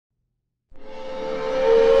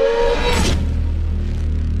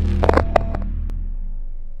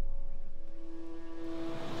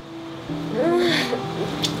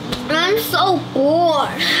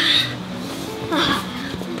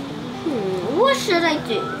what should I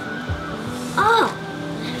do? Oh,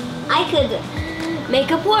 I could make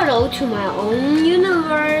a portal to my own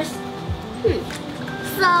universe.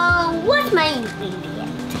 So, what's my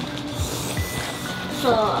ingredient?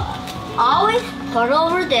 So, always put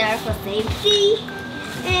over there for safety.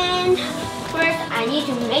 And first, I need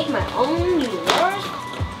to make my own universe.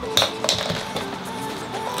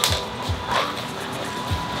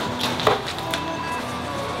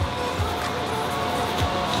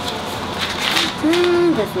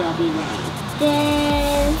 This will be right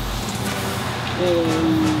there.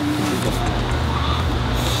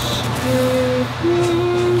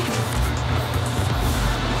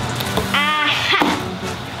 Aha!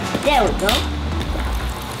 There we go.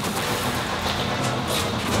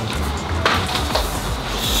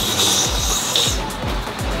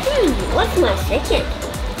 What's my second?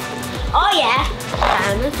 Oh yeah,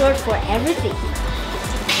 diamond sword for everything.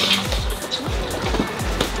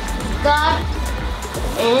 God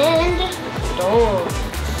and stone.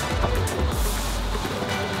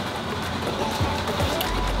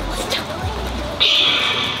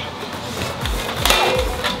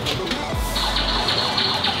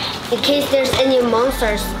 In case there's any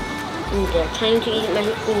monsters and they're trying to eat my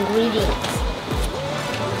ingredients.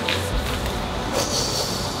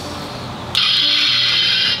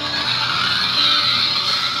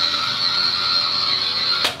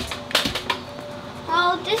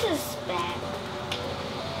 Oh, this is bad.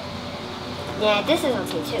 Yeah, this is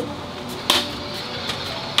okay too.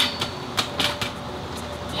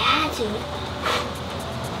 Yeah, dude.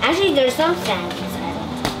 Actually, there's some sand inside of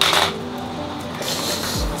it.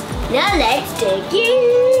 Now let's dig in.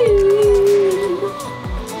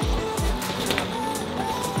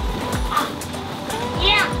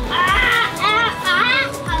 Yeah.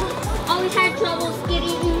 Always had trouble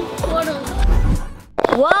getting in portals.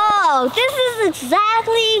 Whoa, this is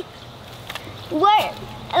exactly what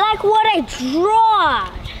I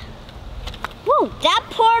drawn. Whoa, that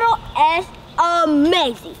portal is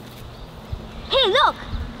amazing. Hey, look,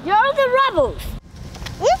 you're the rebels.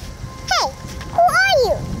 Hey, who are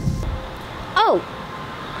you? Oh,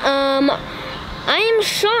 I am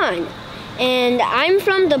Sean, and I'm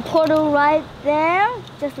from the portal right there,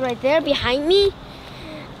 just right there behind me.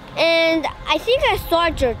 And I think I saw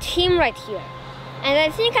your team right here. And I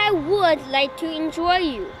think I would like to enjoy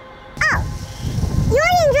you. Oh, you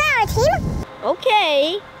want to enjoy our team?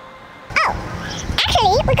 Okay. Oh,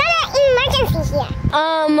 actually, we got an emergency here.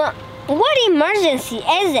 What emergency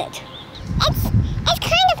is it? It's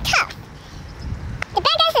kind of tough. The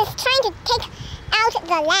bad guys is trying to take out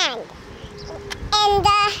the land. And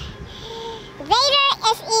Vader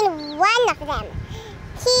is in one of them.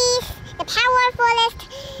 He's the powerfulest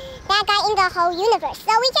bad guy in the whole universe.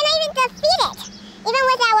 So we cannot even defeat it. Even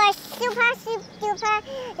with our super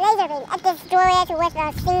laser beam, it destroys it with a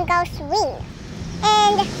single swing.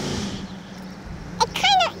 And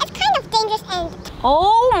it's kind of dangerous and...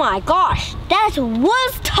 Oh my gosh, that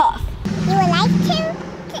was tough. You would like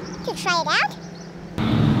to try it out?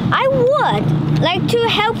 I would like to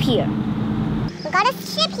help here. We got a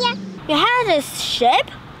ship here. You have a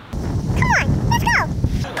ship? Come on, let's go.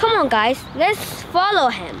 Come on guys, let's follow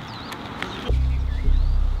him.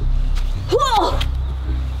 Whoa!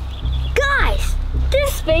 Guys,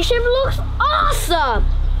 this spaceship looks awesome!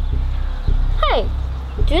 Hey,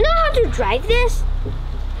 do you know how to drive this?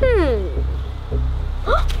 There's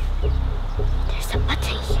a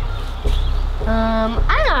button here.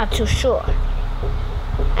 I'm not too sure.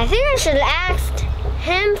 I think I should ask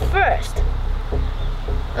him first.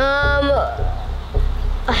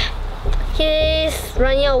 He's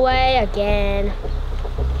running away again.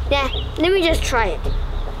 Yeah, let me just try it.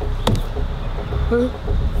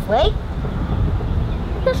 Wait.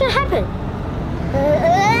 Nothing happened.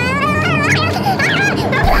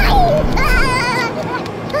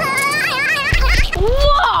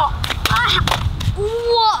 Whoa!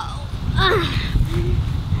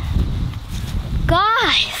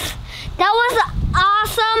 Guys, that was an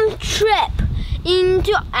awesome trip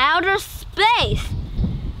into outer space.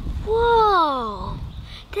 Whoa!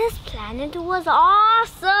 This planet was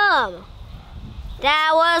awesome.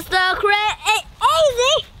 That was the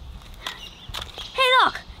crazy. Hey,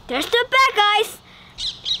 look, there's the bad guys.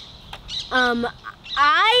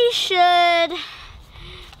 I should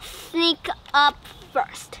sneak up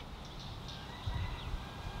first.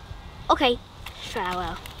 Okay, sure I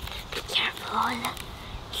will. Be careful.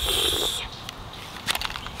 Shh.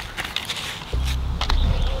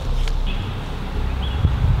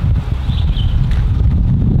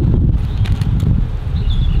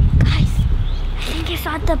 Guys, I think I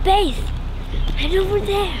saw the base right over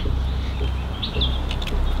there.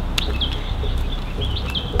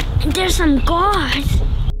 there's some guards.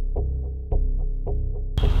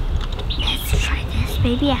 Let's try this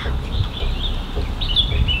baby out.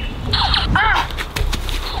 Ah!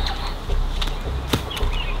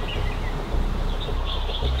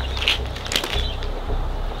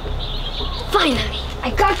 Finally, I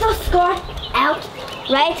got those guards out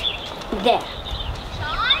right there.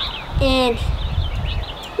 And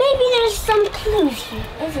maybe there's some clues here,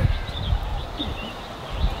 isn't it?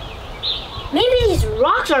 Maybe these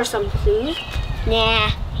rocks are some clues.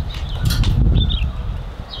 Nah.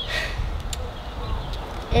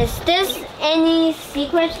 Is this any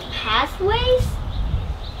secret pathways?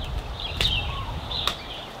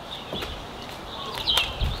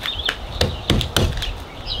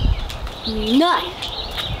 None.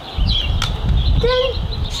 Then,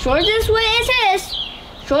 sure this way it is.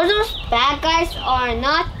 Sure those bad guys are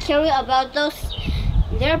not caring about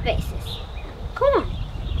their bases. Come on,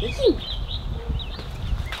 easy.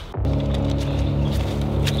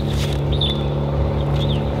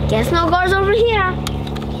 Guess no guards over here.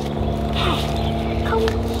 Hey, come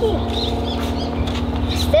here.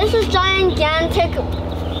 Is this a gigantic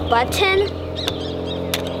button?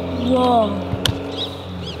 Whoa.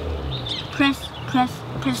 Press, press,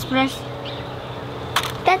 press, press.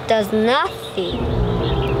 That does nothing.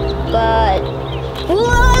 But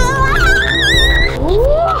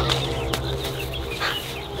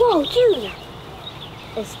whoa, dude.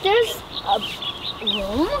 Is there a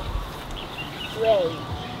room? Wait.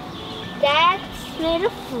 That's made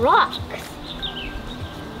of rocks.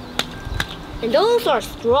 And those are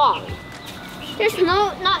strong. There's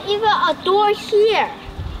not even a door here.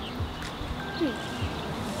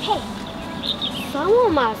 Hey,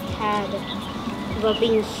 someone must have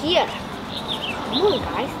been here. Come on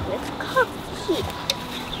guys, let's come here.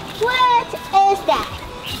 What is that?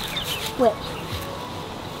 Wait.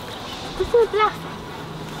 What's my blaster?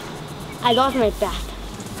 I lost my blaster.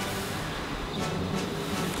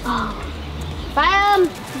 Oh. If I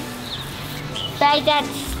by that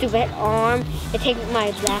stupid arm, I take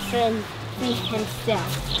my blaster and free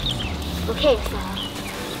himself. Okay, so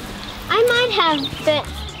I might have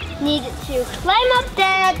needed to climb up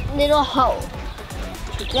that little hole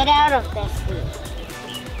to get out of this room.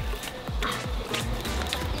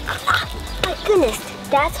 My goodness,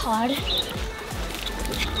 that's hard.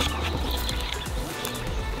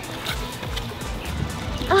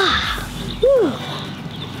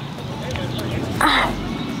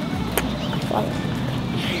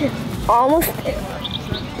 Almost there.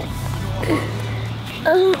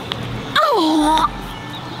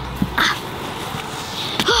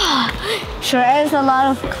 Sure is a lot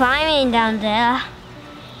of climbing down there.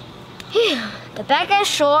 The bad guys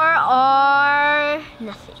sure are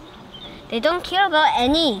nothing. They don't care about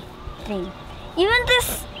anything. Even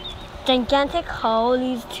this gigantic hole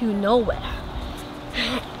leads to nowhere.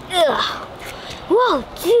 Ugh. Whoa,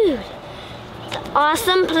 dude. The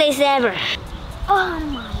awesome place ever. Oh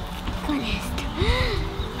my goodness.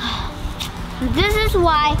 This is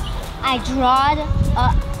why I drawed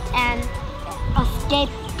an escape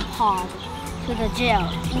pod to the jail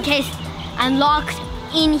in case I'm locked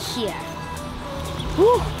in here.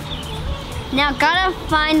 Whew. Now gotta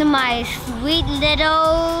find my sweet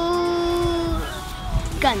little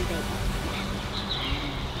gun baby.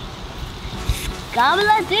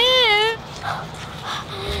 Scabba-doo!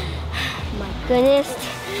 My goodness,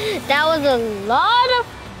 that was a lot of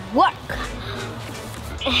work.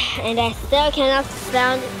 And I still cannot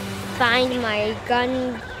find my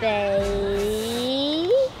gun bay.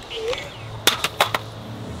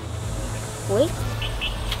 Wait.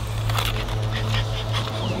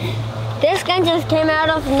 This gun just came out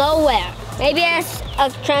of nowhere. Maybe I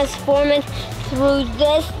transform it through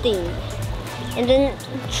this thing. And then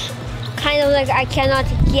kind of like I cannot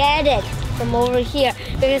get it from over here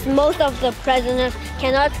because most of the prisoners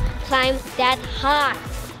cannot climb that high.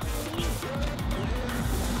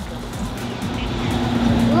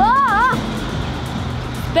 Whoa!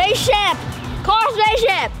 Spaceship! Car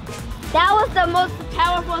spaceship! That was the most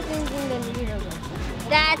powerful thing in the universe.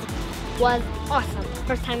 That was awesome.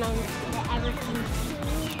 First time I've ever seen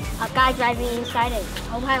a guy driving inside it.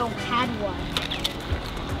 Hope I had one.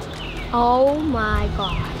 Oh my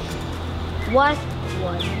god. What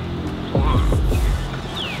was that?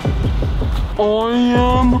 I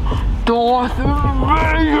am Darth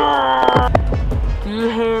Vader! Do you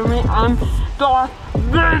hear me? I'm Darth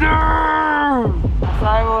Vader! As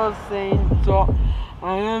I was saying,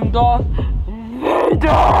 I am Darth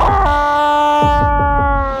Vader!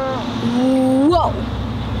 Whoa!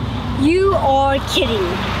 You are kidding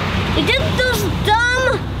me. You did those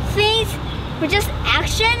dumb things for just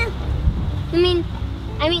action? I mean,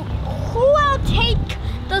 I mean, who will take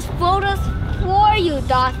those photos for you,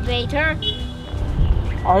 Darth Vader?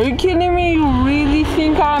 Are you kidding me? You really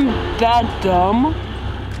think I'm that dumb?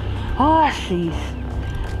 Ah, jeez.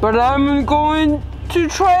 But I'm going to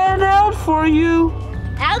try it out for you.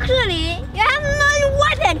 Actually, you have no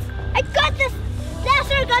weapons. I got this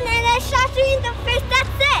laser gun and I shot you in the face.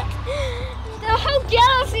 That's it. The whole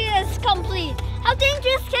galaxy is complete. How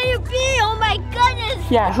dangerous can you be? Oh my goodness.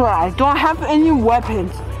 Yeah, sure. I don't have any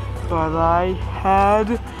weapons, but I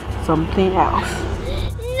had something else.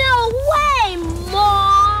 No way,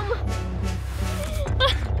 Mom.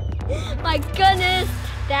 My goodness,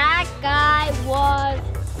 that guy was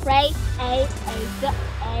great.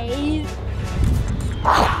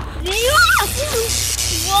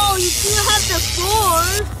 Whoa, you do have the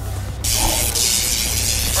force.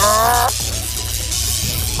 Ouch!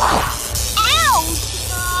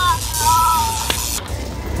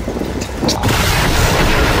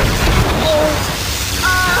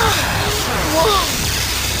 Whoa.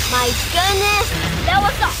 My goodness, that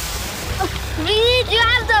was really do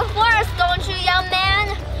have the force, don't you, young man?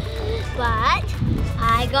 But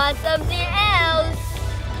I got something else.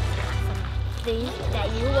 Something that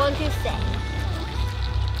you want to say.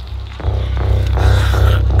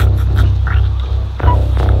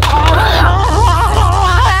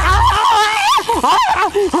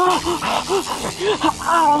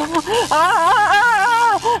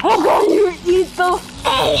 How can you eat those?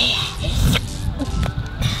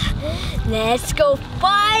 Let's go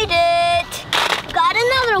fight it. Got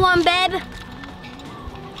another one, babe.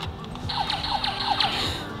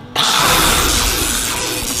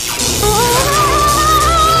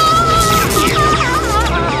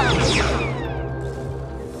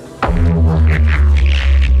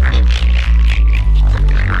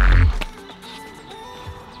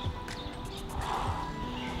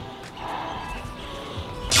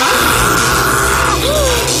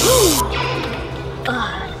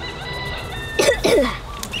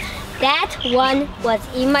 That one was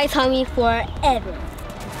in my tummy forever.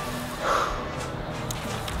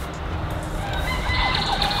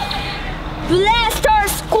 Blaster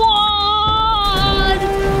Squad!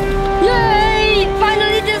 Yay!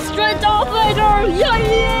 Finally destroyed Darth Vader!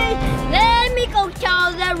 Yay! Let me go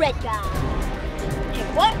kill the red guy. Okay,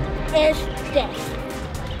 what is this?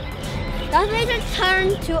 Darth Vader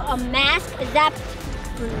turned to a mask. Is that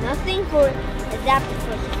for nothing? Is that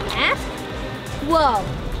for his mask? Whoa!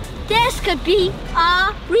 This could be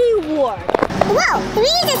a reward. Whoa, we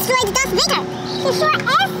destroyed Darth Vader. He sure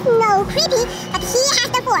is no creepy, but he has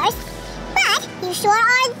the force. But you sure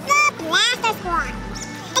are the Blaster Squad.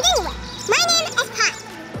 And anyway, my name is Pi.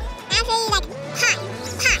 Actually, like Pi.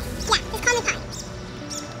 Yeah, just call me Pi.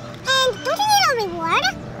 And don't you need a reward?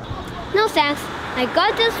 No thanks. I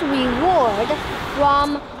got this reward from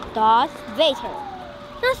Darth Vader.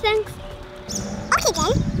 No thanks. Okay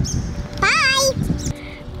then. Bye.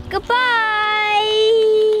 Goodbye!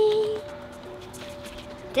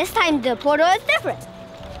 This time the portal is different.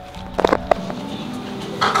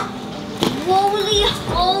 Holy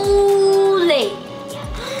holy!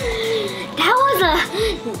 That was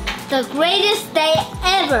the greatest day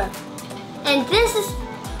ever. And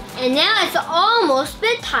now it's almost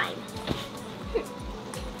bedtime.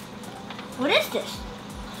 What is this?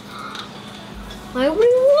 My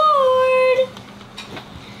reward!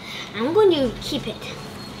 I'm going to keep it.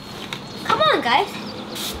 Come on, guys.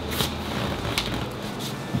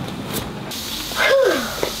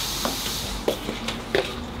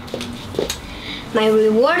 My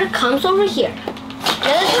reward comes over here.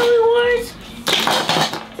 Little rewards.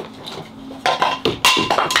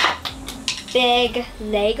 Big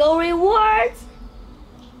Lego rewards.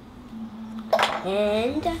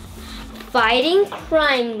 And fighting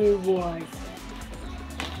crime rewards.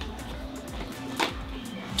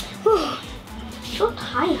 Whew, so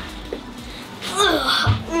tired.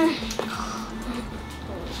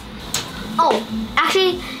 Oh,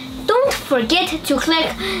 actually, don't forget to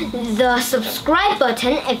click the subscribe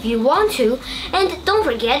button if you want to, and don't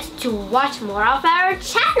forget to watch more of our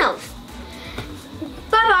channels.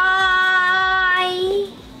 Bye-bye!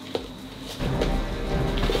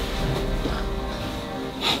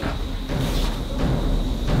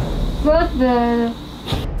 But